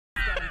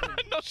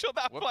not sure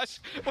that flash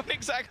went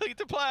exactly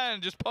to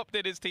plan. Just popped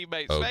in his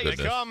teammate's face. Goodness.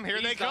 They come.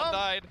 Here they come.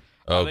 Died.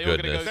 Oh, they all gonna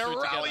goodness. go They're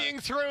through rallying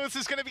together. through. This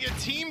is going to be a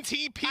team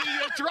TP.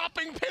 They're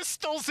dropping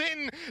pistols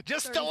in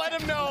just to let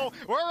him know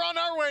we're on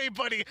our way,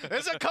 buddy.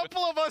 There's a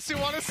couple of us who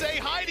want to say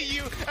hi to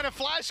you, and a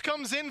flash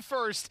comes in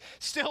first.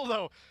 Still,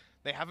 though,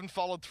 they haven't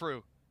followed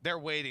through. They're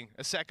waiting.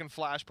 A second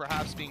flash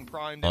perhaps being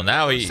primed. Well,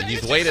 now he's waited.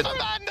 He's giving him a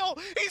vandal.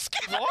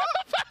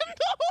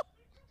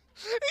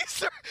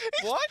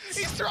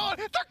 He's throwing.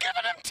 They're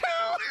giving him two.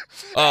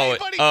 Oh, Hey,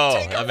 buddy, oh,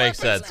 take that our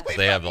makes weapons. sense. We've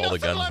They got have all the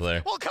nothing guns left.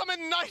 there. We'll come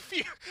and knife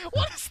you.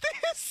 What is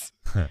this?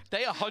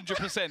 They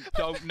 100%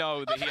 don't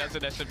know that he has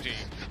an SMG.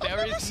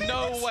 There is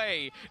no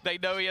way they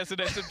know he has an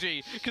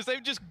SMG because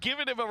they've just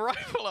given him a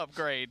rifle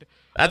upgrade.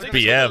 That's Are they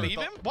just gonna BM. leave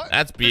him? What?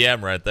 That's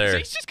BM right there.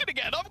 He's just gonna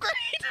get an upgrade.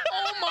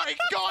 Oh my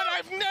God!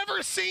 I've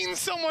never seen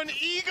someone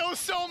ego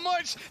so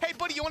much. Hey,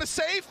 buddy, you want to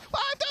save?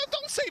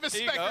 Don't save a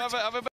Here you go, Spectre. have a